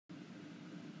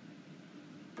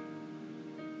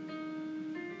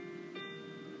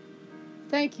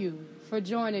Thank you for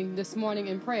joining this morning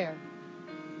in prayer.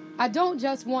 I don't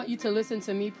just want you to listen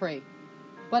to me pray,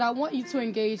 but I want you to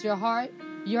engage your heart,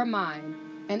 your mind,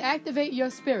 and activate your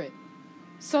spirit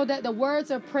so that the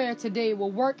words of prayer today will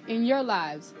work in your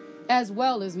lives as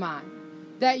well as mine,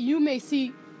 that you may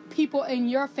see people in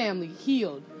your family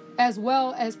healed as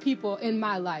well as people in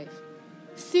my life.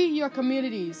 See your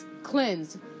communities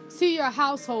cleansed. See your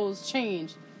households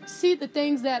changed. See the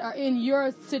things that are in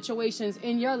your situations,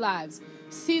 in your lives.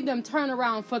 See them turn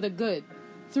around for the good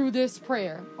through this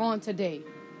prayer on today.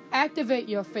 Activate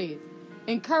your faith.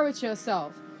 Encourage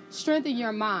yourself. Strengthen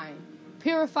your mind.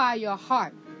 Purify your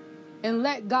heart. And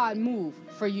let God move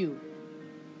for you.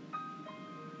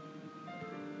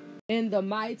 In the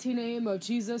mighty name of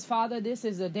Jesus, Father, this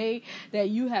is a day that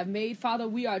you have made. Father,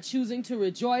 we are choosing to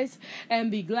rejoice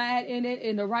and be glad in it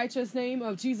in the righteous name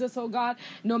of Jesus, oh God.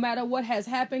 No matter what has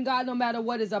happened, God, no matter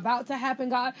what is about to happen,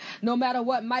 God, no matter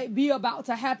what might be about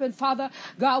to happen, Father,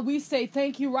 God, we say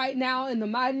thank you right now in the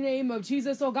mighty name of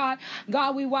Jesus, oh God.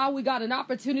 God, while we got an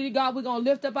opportunity, God, we're going to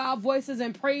lift up our voices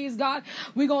and praise, God.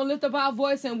 We're going to lift up our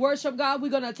voice and worship, God.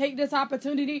 We're going to take this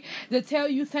opportunity to tell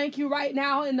you thank you right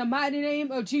now in the mighty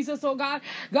name of Jesus, oh God.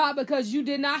 God, because you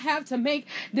did not have to make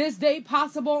this day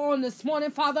possible on this morning,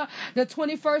 Father. The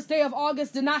 21st day of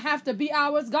August did not have to be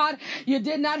ours, God. You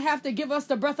did not have to give us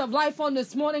the breath of life on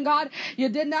this morning, God. You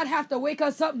did not have to wake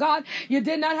us up, God. You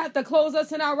did not have to close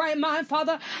us in our right mind,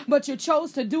 Father, but you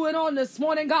chose to do it on this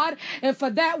morning, God. And for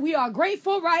that, we are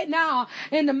grateful right now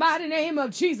in the mighty name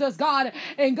of Jesus, God.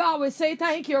 And God, we say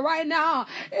thank you right now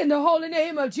in the holy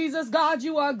name of Jesus, God.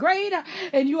 You are great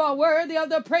and you are worthy of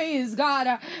the praise,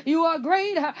 God. You are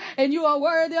great and you are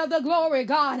worthy of the glory,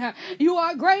 God. You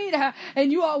are great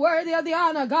and you are worthy of the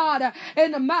honor, God.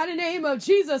 In the mighty name of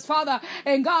Jesus, Father.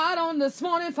 And God, on this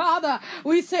morning, Father,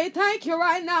 we say thank you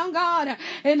right now, God.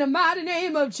 In the mighty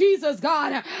name of Jesus,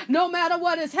 God. No matter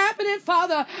what is happening,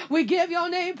 Father, we give your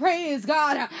name praise,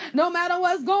 God. No matter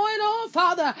what's going on,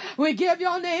 Father, we give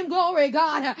your name glory,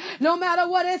 God. No matter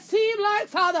what it seems like,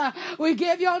 Father, we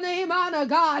give your name honor,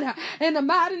 God. In the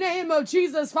mighty name of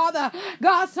Jesus, Father.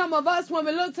 God, some of us, when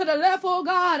we look to the left, oh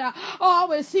God, all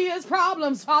we see is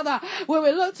problems, Father. When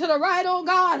we look to the right, oh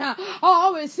God,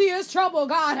 all we see is trouble,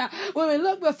 God. When we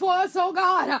look before us, oh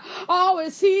God, all we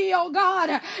see, oh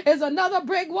God, is another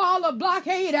brick wall of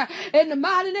blockade in the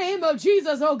mighty name of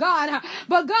Jesus, oh God.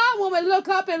 But God, when we look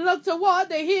up and look toward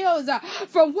the hills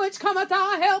from which cometh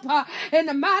our help in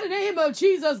the mighty name of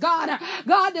Jesus, God,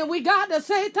 God, then we got to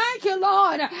say thank you,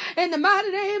 Lord, in the mighty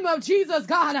name of Jesus,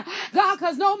 God. God,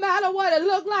 because no matter what it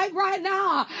look like right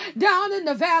now down in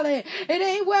the valley, it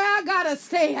ain't where I gotta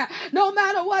stay. No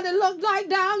matter what it look like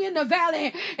down in the valley,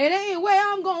 it ain't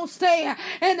where I'm gonna stay.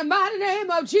 In the mighty name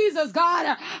of Jesus,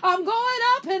 God, I'm going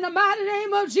up in the mighty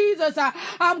name of Jesus.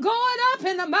 I'm going up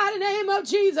in the mighty name of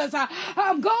Jesus.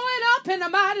 I'm going up in the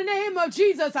mighty name of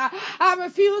Jesus. I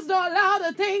refuse to allow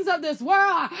the things of this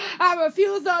world. I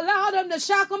refuse to allow them to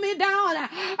shackle me down.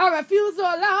 I refuse to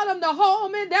allow them to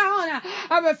hold me down.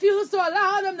 I refuse to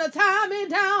allow them to tie me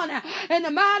down. In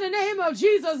the mighty name of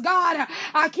Jesus, God,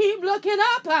 I keep looking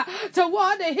up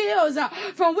toward the hills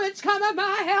from which cometh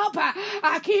my help.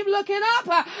 I keep looking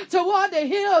up toward the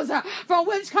hills from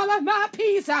which cometh my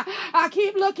peace. I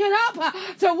keep looking up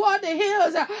toward the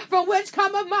hills from which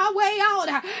cometh my way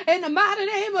out. In the mighty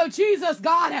name of Jesus,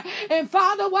 God. And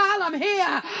Father, while I'm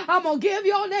here, I'm going to give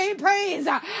your name praise.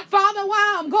 Father,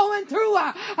 while I'm going through,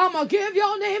 I'm going to give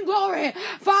your name glory.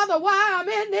 Father, while I'm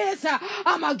in this,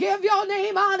 I'm going to give your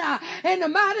name honor. In the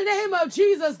mighty name of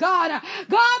Jesus, God.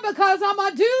 God, because I'm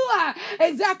going to do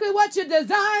exactly what you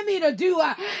designed me to do.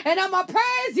 And I'm going to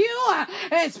praise you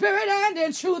in spirit and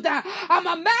in truth. I'm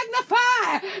going to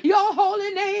magnify your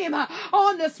holy name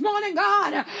on this morning,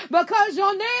 God, because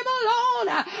your name alone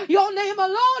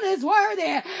is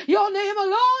worthy. Your name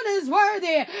alone is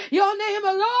worthy. Your name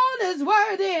alone is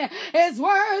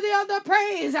worthy of the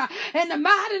praise. In the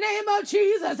mighty name of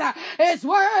Jesus, it's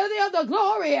worthy of the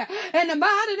glory. In the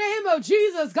mighty name of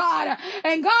Jesus, God.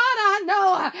 And God, I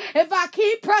know if I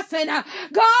keep pressing, God,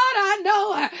 I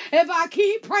know if I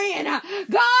keep praying, God,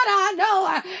 I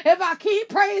know if I keep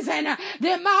praising,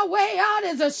 then my way out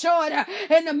is assured.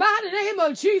 In the mighty name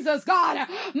of Jesus, God,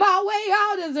 my way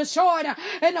out is assured.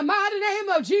 In the mighty name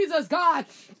of Jesus, God.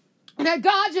 that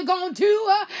God, you're going to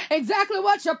do exactly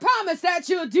what you promised that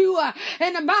you'll do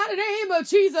in the mighty name of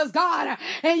Jesus, God.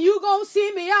 And you going to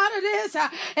see me out of this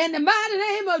in the mighty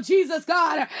name of Jesus,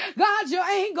 God. God, you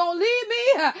ain't going to leave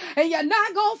me and you're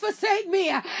not going to forsake me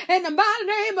in the mighty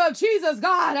name of Jesus,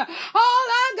 God. All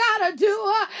I got to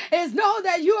do is know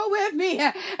that you're with me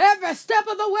every step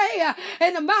of the way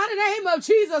in the mighty name of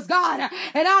Jesus, God.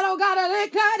 And I don't got to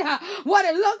look at what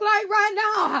it look like right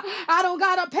now. I don't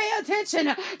got to pay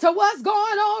attention to what's going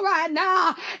on right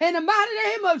now in the mighty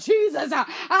name of Jesus.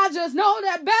 I just know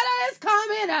that better is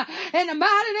coming in the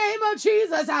mighty name of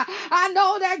Jesus. I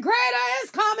know that greater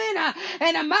is coming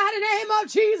in the mighty name of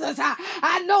Jesus.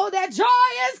 I know that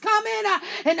joy is coming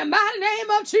in the mighty name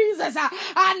of Jesus.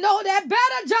 I know that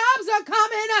better jobs are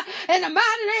coming in the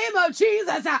mighty name of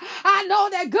Jesus. I know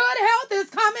that good health is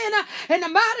coming in the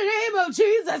mighty name of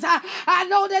Jesus. I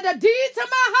know that the deed to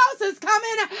my house is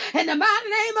coming in the mighty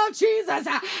name of Jesus.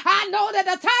 I know that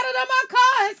the title of my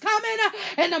car is coming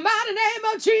in the mighty name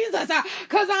of Jesus,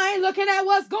 because I ain't looking at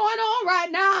what's going on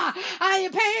right now. I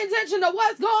ain't paying attention to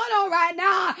what's going on right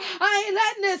now. I ain't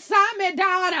letting this tie me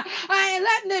down. I ain't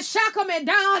letting this shackle me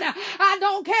down. I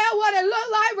don't care what it look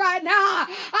like right now.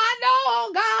 I know, oh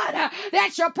God,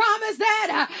 that you promised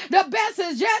that the best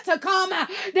is yet to come,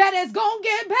 that it's going to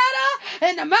get better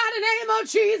in the mighty name of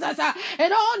Jesus.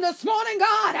 And on this morning,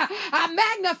 God, I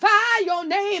magnify your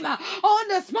name. On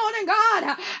this morning,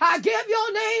 God, I give your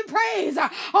name praise.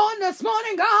 On this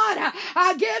morning, God,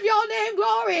 I give your name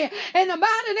glory in the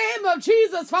mighty name of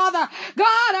Jesus, Father.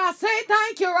 God, I say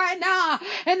thank you right now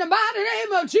in the mighty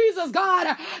name of Jesus, God.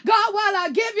 God, while I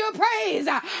give you praise,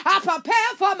 I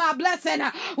prepare for my blessing.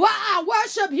 While I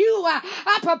worship you,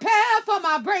 I prepare for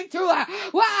my breakthrough.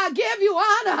 While I give you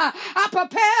honor, I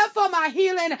prepare for my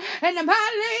healing in the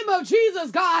mighty name of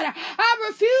Jesus, God. I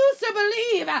refuse to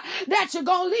believe that you're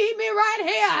going to leave me right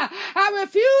here. I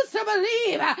refuse to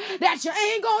believe that you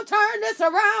ain't going to turn this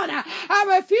around. I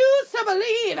refuse to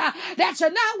believe that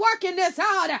you're not working this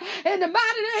out in the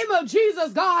mighty name of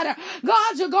Jesus, God.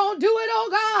 God, you're going to do it, oh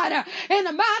God, in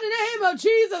the mighty name of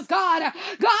Jesus, God.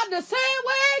 God, the same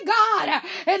way, God,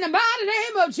 in the mighty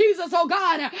name of Jesus, oh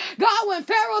God. God, when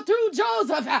Pharaoh threw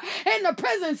Joseph in the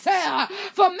prison cell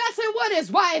for messing with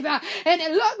his wife, and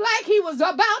it looked like he was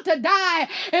about to die.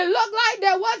 It looked like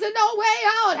there wasn't no way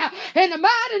out in the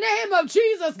mighty name of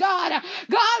Jesus, God.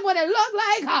 God, when it looked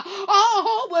like all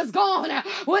hope was gone,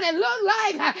 when it looked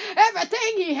like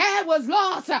everything he had was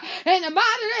lost, in the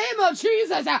mighty name of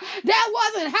Jesus, that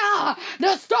wasn't how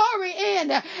the story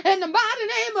ended. In the mighty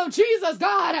name of Jesus,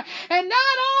 God. And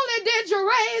not only did you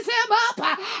raise him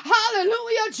up,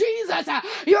 hallelujah, Jesus,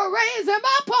 you raised him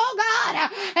up, oh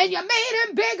God, and you made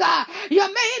him bigger, you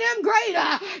made him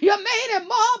greater, you made him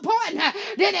more important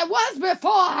than it was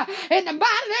before. In the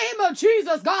mighty name of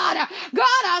Jesus, God.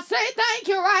 God, I say thank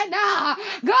you right now.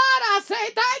 God, I say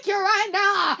thank you right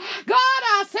now. God,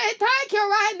 I say thank you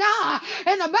right now.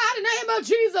 In the mighty name of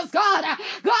Jesus, God.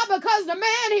 God, because the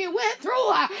man he went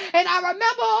through, and I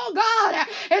remember, oh God,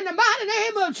 in the mighty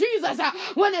name of Jesus,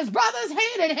 when his brothers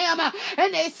hated him,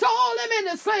 and they sold him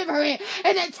into slavery,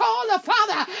 and they told the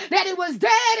father that he was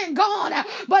dead and gone.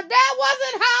 But that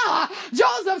wasn't how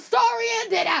Joseph's story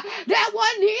ended. That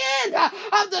wasn't the end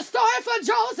of the story for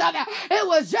Joseph. It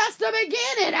was just the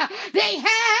beginning. They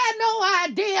had no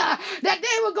idea that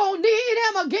they were going to need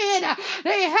him again.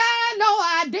 They had no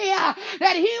idea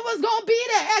that he was going to be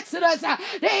the Exodus.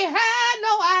 They had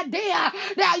no idea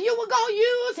that you were going to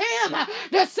use him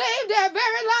to save their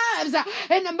very lives.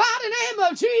 In the mighty name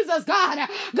of Jesus, God.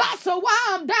 God, so while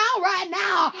I'm down right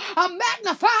now, I'm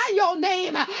magnifying your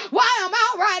name. While I'm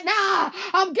out right now,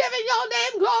 I'm giving your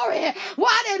name glory.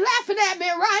 While they're laughing at me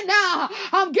right now,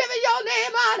 I'm giving your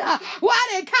name honor. While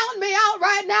they're counting me out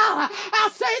right now, I'll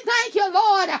say thank you,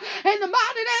 Lord, in the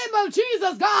mighty name of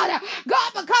Jesus, God.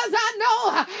 God, because I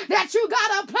know that you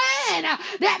got a plan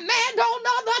that man don't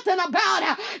know nothing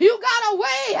about. You got a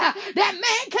way that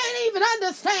man can't even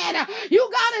understand. You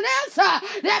got an answer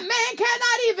that man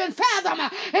cannot even fathom.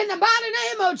 In the mighty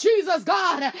name of Jesus,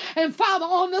 God. And Father,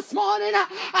 on this morning,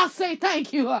 I say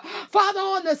thank you. Father,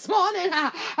 on this morning,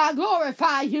 I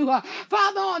glorify you.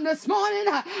 Father, on this morning,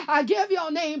 I give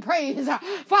your name praise.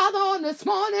 Father, on this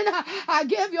morning, I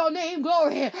give your name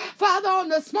glory. Father, on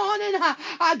this morning,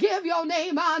 I give your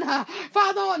name honor.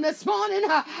 Father, on this morning,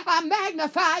 I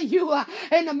magnify you.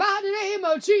 In the mighty name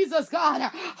of Jesus, God.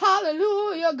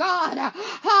 Hallelujah, God.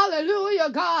 Hallelujah,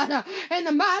 God. In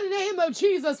the mighty name of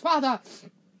Jesus, Father.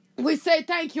 We say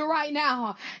thank you right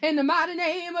now in the mighty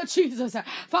name of Jesus.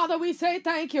 Father, we say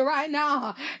thank you right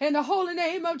now in the holy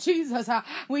name of Jesus.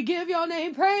 We give your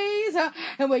name praise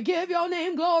and we give your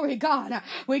name glory, God.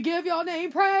 We give your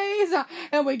name praise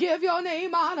and we give your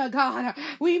name honor, God.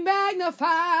 We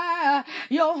magnify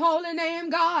your holy name,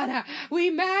 God. We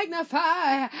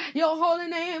magnify your holy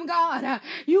name, God.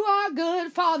 You are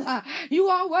good, Father. You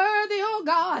are worthy, oh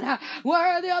God.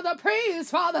 Worthy of the praise,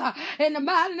 Father, in the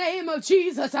mighty name of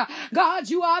Jesus. God,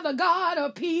 you are the God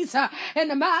of peace in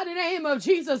the mighty name of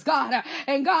Jesus, God.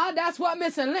 And God, that's what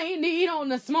Miss Elaine need on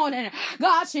this morning.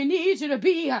 God, she needs you to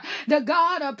be the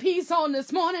God of peace on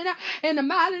this morning in the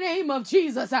mighty name of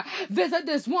Jesus. Visit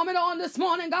this woman on this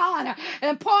morning, God,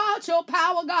 and pour out your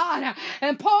power, God,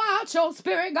 and pour out your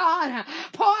spirit, God.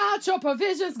 Pour out your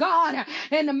provisions, God,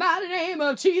 in the mighty name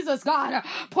of Jesus, God.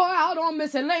 Pour out on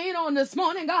Miss Elaine on this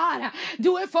morning, God.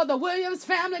 Do it for the Williams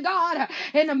family, God,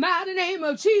 in the mighty name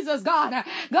of Jesus, God.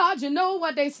 God, you know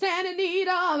what they stand in need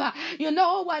of. You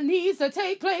know what needs to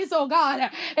take place, oh God,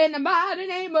 in the mighty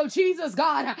name of Jesus,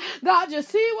 God. God, you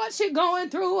see what she's going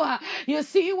through. You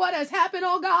see what has happened,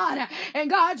 oh God. And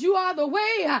God, you are the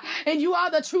way and you are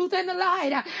the truth and the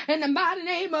light in the mighty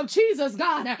name of Jesus,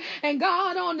 God. And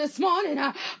God, on this morning,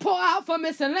 pour out for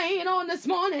Miss Elaine on this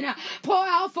morning. Pour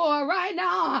out for her right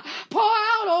now. Pour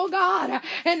out, oh God,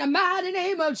 in the mighty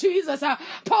name of Jesus.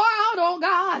 Pour out, oh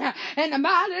God, in the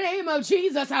mighty name of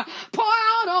Jesus. Pour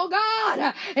out, oh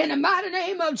God, in the mighty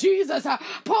name of Jesus.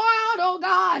 Pour out, oh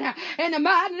God, in the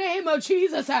mighty name of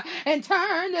Jesus. And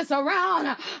turn this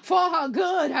around for her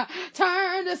good.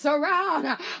 Turn this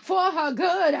around for her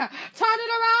good. Turn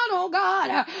it around, oh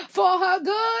God, for her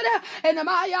good. In the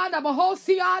Mayana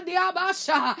Bahosia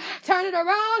Diabasha. Turn it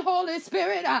around, Holy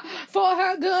Spirit, for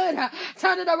her good.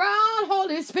 Turn it around,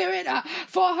 Holy Spirit,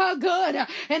 for her good.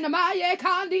 In the Maya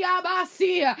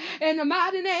Kandiabasi. In the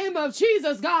mighty name of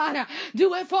Jesus, God.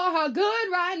 Do it for her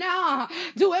good right now.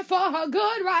 Do it for her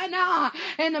good right now.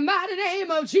 In the mighty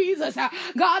name of Jesus.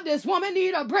 God, this woman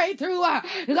need a breakthrough.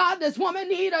 God, this woman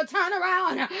need a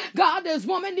turnaround. God, this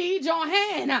woman needs your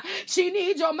hand. She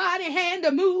needs your mighty hand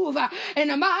to move. In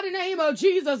the mighty name of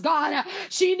Jesus, God.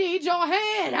 She needs your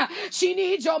hand. She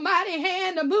needs your mighty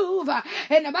hand to move.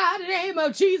 In the mighty name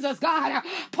of Jesus, God.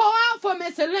 Pour out for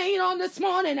Miss Elaine on this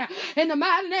morning. In the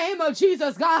mighty name of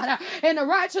Jesus, God. In the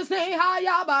righteous name,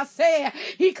 Hayabase.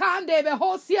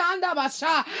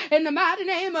 In the mighty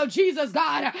name of Jesus,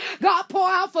 God. God, pour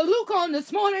out for Luke on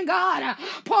this morning, God.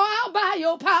 Pour out by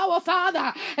your power,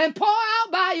 Father. And pour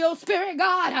out by your spirit,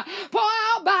 God. Pour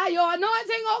out by your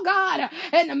anointing, oh God.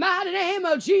 In the mighty name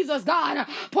of Jesus, God.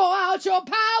 Pour out your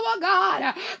power,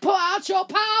 God. Pour out your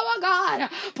power, God.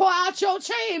 Pour out your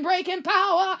chain breaking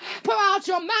power. Pour out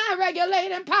your mind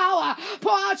regulating power.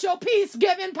 Pour out your peace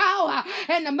giving power.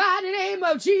 In the mighty name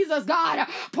of Jesus, God.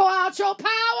 Pour out your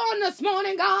power on this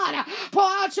morning, God. Pour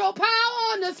out your power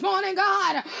on this morning,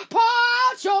 God. Pour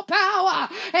out your power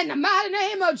in the mighty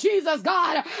name of Jesus,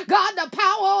 God. God, the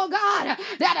power, oh God,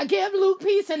 that'll give Luke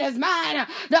peace in his mind.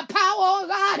 The power, oh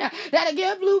God, that'll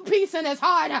give Luke peace in his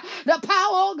heart. The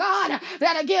power, oh God,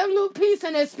 that'll give Luke peace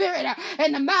in his spirit.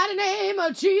 In the mighty name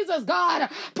of Jesus, God.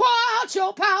 Pour out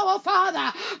your power,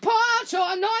 Father. Pour out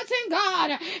your anointing,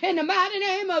 God. In the mighty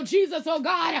name of Jesus, oh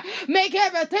God. Make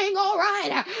everything all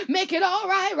right. Make it all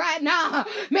right now.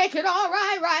 Make it all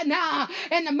right now.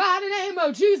 In the mighty name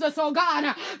of Jesus, oh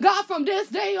God. God, from this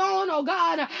day on, oh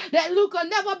God, that Luke will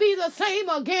never be the same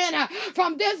again.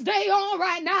 From this day on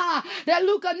right now, that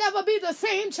Luke will never be the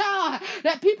same child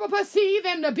that people perceive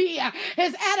him to be.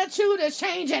 His attitude is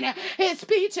changing. His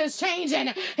speech is changing.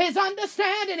 His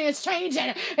understanding is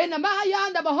changing. In the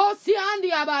Mayanda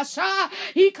Bahosiandi Abasha,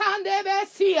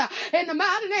 in the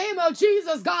mighty name of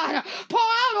Jesus, God. Pour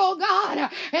out, oh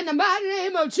God, in the mighty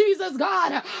name of Jesus,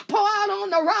 God. Pour out on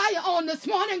the riot on this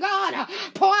morning, God.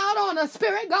 Pour out on the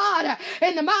Spirit, God.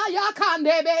 In the Maya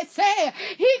Kandebe say,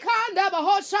 He Kandeba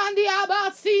Hoshandi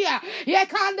Abasia,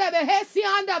 Yekandebe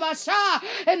Hesianda Basha,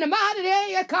 in the mighty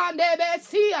name, Kandebe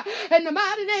Sia, in the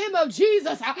mighty name of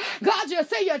Jesus. God, you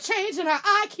say you're changing her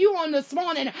IQ on this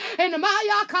morning. In the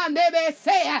Maya Kandebe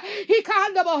say, He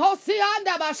Kandeba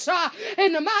Hosianda Basha,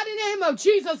 in the mighty name of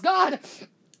Jesus, God.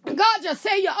 God, just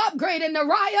say you're upgrading the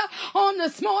Raya on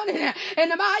this morning.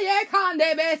 And the Maya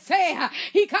Kandebe say,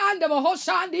 He Kandeba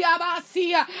Hoshandi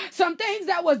Abasia, some things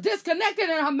that was disconnected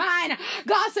in her mind.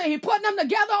 God said He put them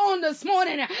together on this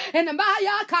morning. And the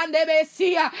Maya Kandebe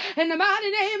Sia, in the mighty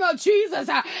name of Jesus,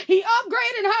 He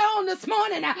upgraded her on this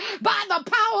morning by the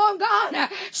power of God.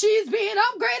 She's being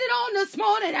upgraded on this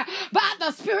morning by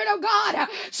the Spirit of God.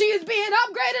 She is being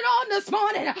upgraded on this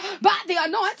morning by the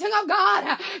anointing of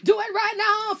God. Do it right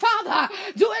now now, Father.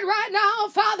 Do it right now,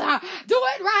 Father. Do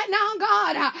it right now,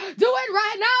 God. Do it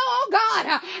right now, oh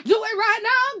God. Do it right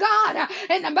now, God.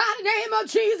 In the mighty name of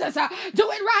Jesus. Do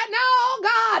it right now, oh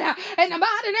God. In the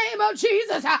mighty name of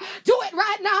Jesus. Do it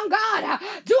right now, God.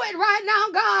 Do it right now,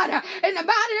 God. In the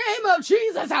mighty name of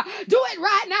Jesus. Do it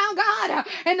right now, God.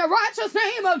 In the righteous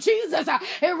name of Jesus.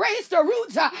 Erase the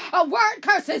roots of word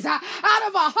curses out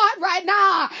of our heart right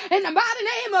now. In the mighty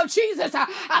name of Jesus.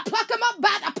 I pluck them up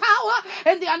by the power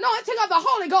and the anointing of the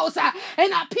Holy Ghost.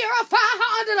 And I purify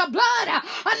her under the blood,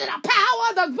 under the power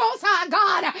of the Most High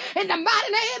God. In the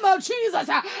mighty name of Jesus.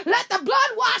 Let the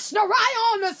blood wash Nariah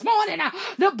on this morning.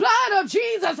 The blood of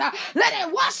Jesus. Let it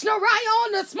wash Nariah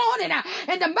on this morning.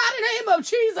 In the mighty name of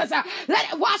Jesus.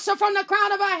 Let it wash her from the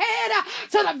crown of her head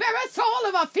to the very sole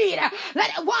of her feet.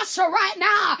 Let it wash her right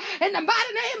now. In the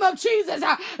mighty name of Jesus.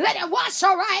 Let it wash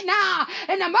her right now.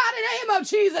 In the mighty name of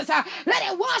Jesus. Let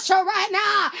it wash her right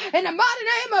now. In the mighty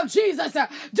name of Jesus.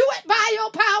 Do it by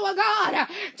your power, God.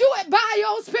 Do it by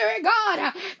your spirit,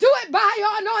 God. Do it by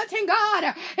your anointing,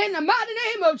 God. In the mighty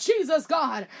name of Jesus,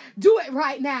 God. Do it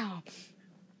right now.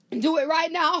 Do it right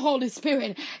now, Holy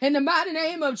Spirit, in the mighty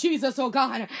name of Jesus, oh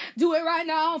God. Do it right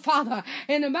now, Father,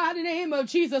 in the mighty name of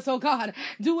Jesus, oh God.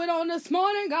 Do it on this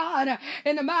morning, God,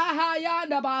 in the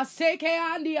Mahayanda Baseke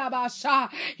Andi Abasha,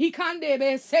 Hikande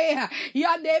Bese,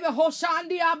 Yande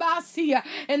Hoshandi Abasi,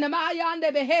 in the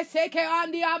Mayande Beheseke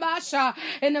Andi Abasha,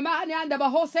 in the Mayanda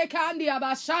Bahoseke Andi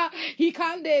Abasha,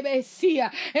 Hikande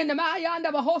Besi, in the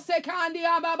Mayanda Bahoseke Andi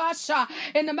Abasha,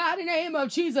 in the mighty name of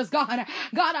Jesus, God.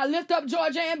 God, I lift up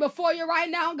Georgia before you right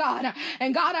now, God.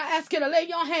 And God, I ask you to lay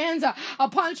your hands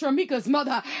upon Tramika's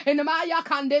mother. In the Maya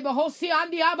Kande Bahosi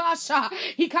Andi Abasha.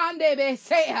 He Kande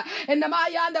Bese. In the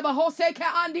Maya and the Bahose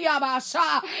Andi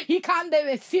Abasha. He Kande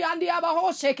Besi Andi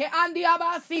Abahoshe Andi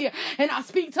Abasi. And I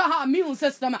speak to her immune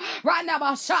system right now,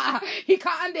 Basha. He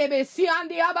Kande Besi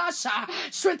Andi Abasha.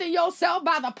 Strengthen yourself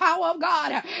by the power of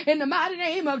God. In the mighty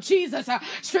name of Jesus.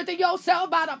 Strengthen yourself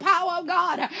by the power of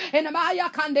God. In the Maya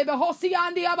Kande Bahosi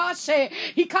Andi Abashe.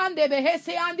 He in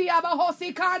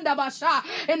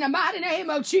the mighty name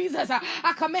of Jesus,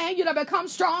 I command you to become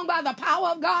strong by the power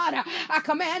of God. I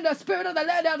command the spirit of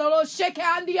the Lord shake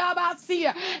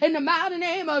in the mighty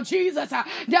name of Jesus.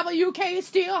 Devil, you can't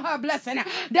steal her blessing.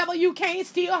 Devil, you can't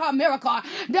steal her miracle.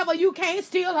 Devil, you can't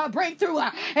steal her breakthrough.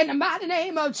 In the mighty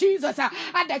name of Jesus,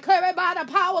 I declare it by the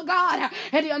power of God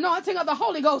and the anointing of the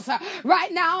Holy Ghost.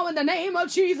 Right now, in the name of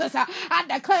Jesus, I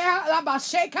declare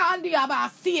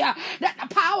that the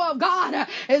power of God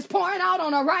is pouring out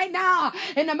on her right now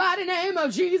in the mighty name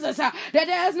of Jesus. That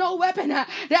there is no weapon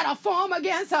that'll form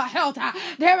against her health.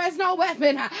 There is no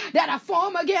weapon that'll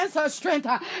form against her strength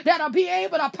that'll be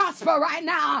able to prosper right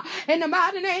now in the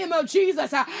mighty name of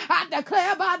Jesus. I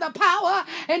declare by the power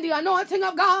and the anointing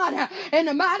of God in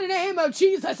the mighty name of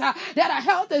Jesus that her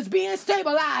health is being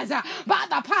stabilized by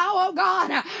the power of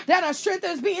God, that her strength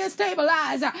is being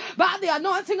stabilized by the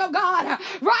anointing of God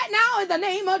right now in the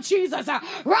name of Jesus.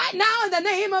 Right now in the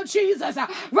name of Jesus.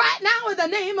 Right now in the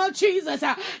name of Jesus.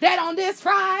 That on this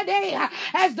Friday,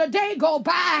 as the day go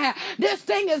by, this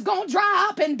thing is going to dry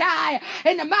up and die.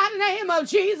 In the mighty name of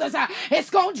Jesus. It's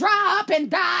going to dry up and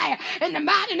die. In the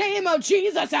mighty name of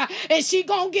Jesus. And she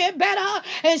going to get better.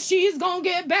 And she's going to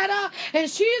get better. And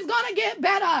she's going to get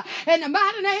better. In the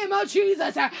mighty name of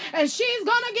Jesus. And she's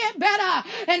going to get better.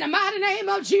 In the mighty name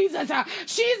of Jesus.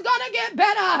 She's going to get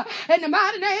better. In the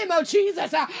mighty name of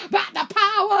Jesus. By the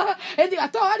power and the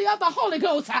authority of the Holy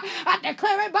Ghost. I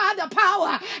declare it by the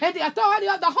power and the authority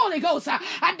of the Holy Ghost.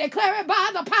 I declare it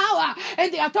by the power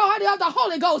and the authority of the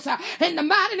Holy Ghost. In the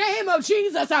mighty name of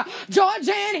Jesus.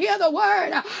 Georgian, hear the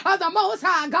word of the Most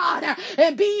High God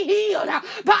and be healed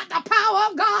by the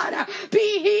power of God.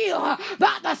 Be healed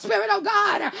by the Spirit of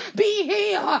God. Be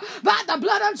healed by the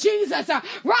blood of Jesus.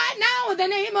 Right now in the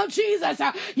name of Jesus,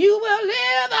 you will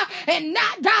live and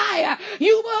not die.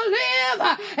 You will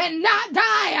live and not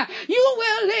die. You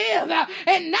will live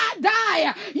and not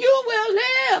die. You will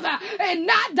live and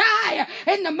not die.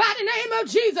 In the mighty name of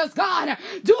Jesus, God,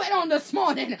 do it on this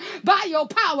morning by your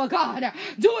power, God.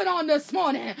 Do it on this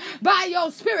morning by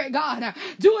your spirit, God.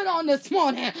 Do it on this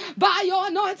morning by your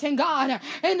anointing, God.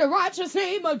 In the righteous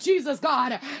name of Jesus,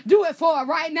 God. Do it for her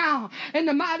right now. In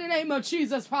the mighty name of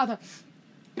Jesus, Father.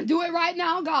 Do it right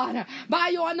now, God, by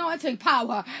your anointing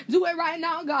power. Do it right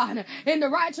now, God, in the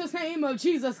righteous name of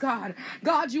Jesus, God.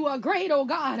 God, you are great, oh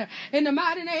God, in the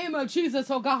mighty name of Jesus,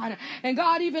 oh God. And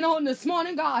God, even on this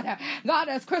morning, God,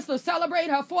 as Crystal celebrate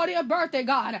her 40th birthday,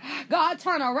 God,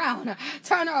 turn her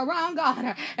around,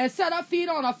 God, and set her feet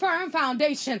on a firm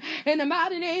foundation in the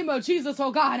mighty name of Jesus,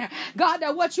 oh God. God,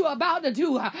 that what you're about to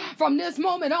do from this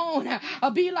moment on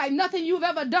be like nothing you've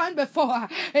ever done before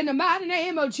in the mighty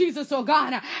name of Jesus, oh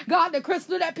God. God, the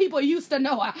Crystal that people used to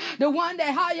know, the one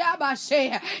that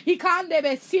Hayabashe, he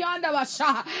kandebe sianda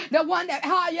basha, the one that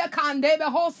Haya kandebe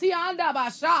hosianda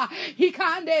basha, he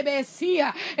kandebe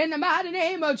sia, in the mighty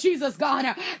name of Jesus,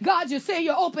 God. God, you say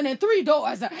you're opening 3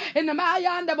 doors in the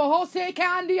Mayanda Bahose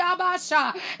Kandia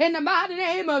Basha, in the mighty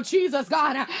name of Jesus,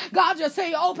 God. God, you say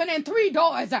you're opening 3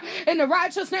 doors in the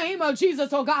righteous name of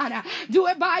Jesus, oh God. Do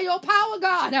it by your power,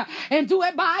 God, and do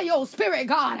it by your spirit,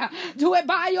 God. Do it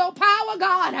by your power,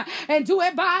 God, and do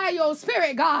it by your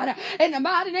spirit, God, in the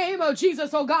mighty name of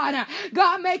Jesus, oh God.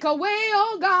 God, make a way,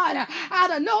 oh God,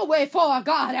 out of no way for her,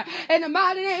 God, in the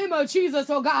mighty name of Jesus,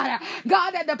 oh God.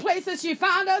 God, that the places she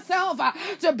found herself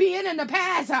to be in the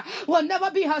past will never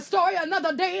be her story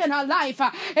another day in her life,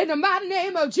 in the mighty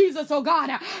name of Jesus, oh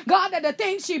God. God, that the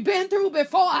things she's been through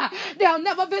before, they'll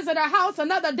never visit her house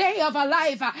another day of her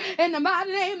life, in the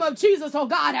mighty name of Jesus, oh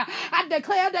God. I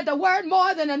declare that the word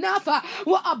more than enough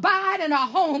will abide in her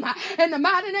home, in the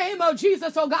mighty name of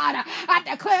Jesus, oh God. I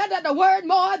declare that the word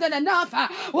more than enough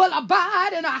will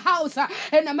abide in her house,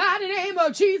 in the mighty name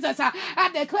of Jesus. I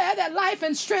declare that life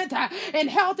and strength and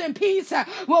health and peace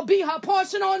will be her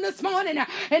portion on this morning,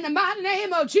 in the mighty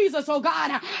name of Jesus, oh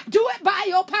God. Do it by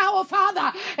your power,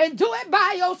 Father, and do it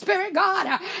by your spirit,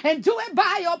 God, and do it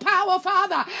by your power,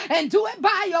 Father, and do it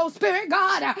by your spirit,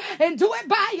 God, and do it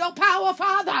by your power,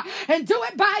 Father, and do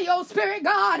it by your spirit,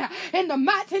 God, in the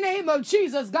mighty name of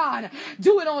Jesus, God.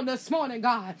 Do it on this morning,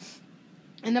 God.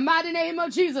 In the mighty name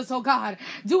of Jesus, oh God,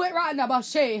 do it right now.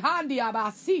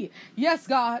 Yes,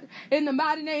 God, in the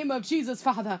mighty name of Jesus,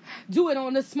 Father, do it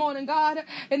on this morning, God,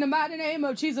 in the mighty name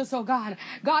of Jesus, oh God.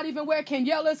 God, even where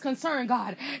Kenyella is concerned,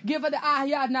 God, give her the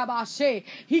ayah nabashe.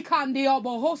 He can the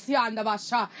obohosi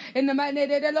andabasha. In the mighty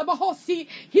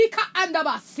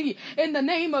in the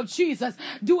name of Jesus,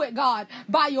 do it, God,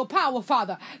 by your power,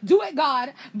 Father. Do it,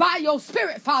 God, by your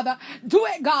spirit, Father. Do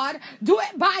it, God. Do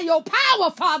it by your power,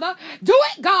 Father. Do it,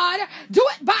 God. Do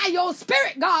it by your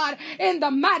spirit, God, in the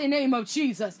mighty name of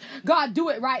Jesus. God, do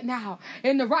it right now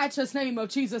in the righteous name of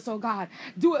Jesus, oh God.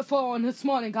 Do it for on this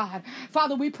morning, God.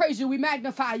 Father, we praise you. We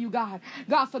magnify you, God.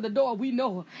 God, for the door we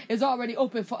know is already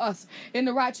open for us in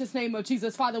the righteous name of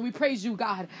Jesus. Father, we praise you,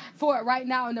 God, for it right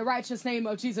now in the righteous name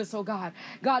of Jesus, oh God.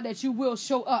 God, that you will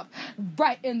show up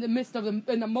right in the midst of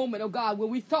in the moment, oh God, where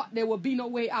we thought there would be no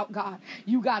way out, God.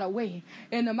 You got a way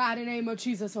in the mighty name of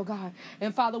Jesus, oh God.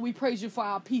 And Father, we praise you for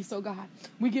our peace, oh God.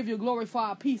 We give you glory for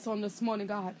our peace on this morning,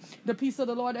 God. The peace of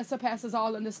the Lord that surpasses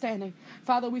all understanding.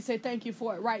 Father, we say thank you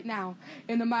for it right now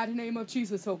in the mighty name of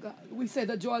Jesus, oh God. We say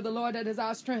the joy of the Lord that is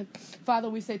our strength. Father,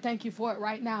 we say thank you for it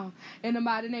right now in the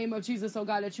mighty name of Jesus, oh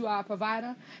God, that you are our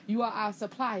provider, you are our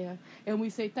supplier, and we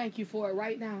say thank you for it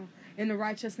right now. In the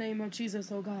righteous name of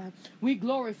Jesus, oh God. We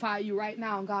glorify you right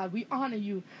now, God. We honor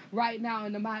you right now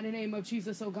in the mighty name of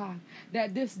Jesus, oh God.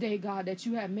 That this day, God, that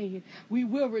you have made, we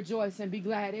will rejoice and be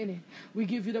glad in it. We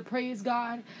give you the praise,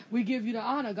 God. We give you the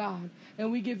honor, God.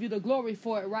 And we give you the glory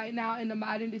for it right now in the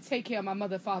mighty name. Take care of my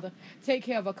mother, Father. Take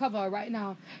care of her. Cover her right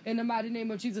now in the mighty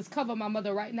name of Jesus. Cover my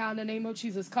mother right now in the name of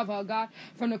Jesus. Cover her, God,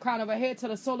 from the crown of her head to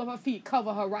the sole of her feet.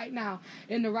 Cover her right now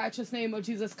in the righteous name of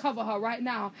Jesus. Cover her right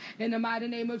now in the mighty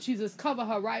name of Jesus. Cover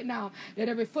her right now, that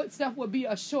every footstep will be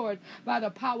assured by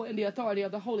the power and the authority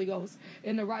of the Holy Ghost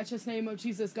in the righteous name of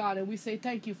Jesus, God. And we say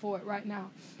thank you for it right now.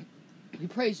 We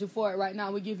praise you for it right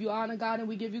now. We give you honor, God, and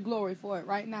we give you glory for it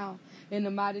right now. In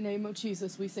the mighty name of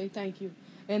Jesus, we say thank you.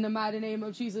 In the mighty name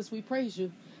of Jesus, we praise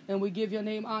you, and we give your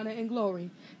name honor and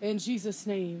glory. In Jesus'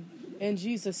 name, in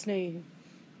Jesus' name,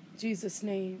 Jesus'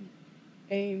 name,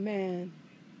 amen.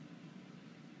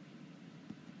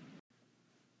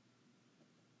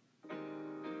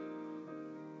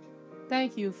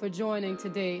 Thank you for joining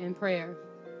today in prayer.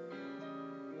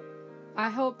 I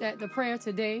hope that the prayer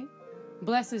today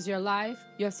blesses your life,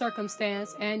 your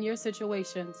circumstance, and your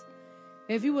situations.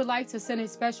 If you would like to send a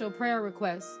special prayer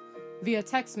request via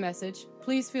text message,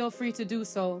 please feel free to do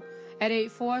so at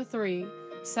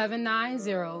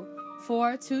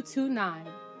 843-790-4229.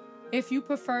 If you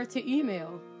prefer to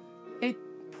email a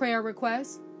prayer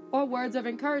request or words of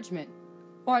encouragement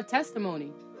or a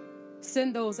testimony,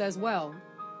 send those as well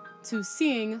to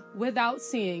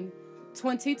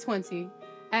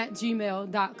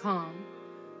seeingwithoutseeing2020@gmail.com.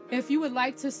 If you would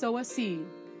like to sow a seed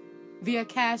via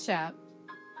Cash App,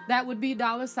 that would be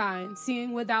 $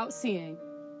 seeing without seeing.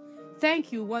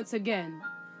 Thank you once again.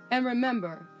 And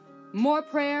remember, more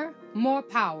prayer, more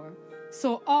power.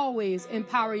 So always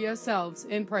empower yourselves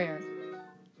in prayer.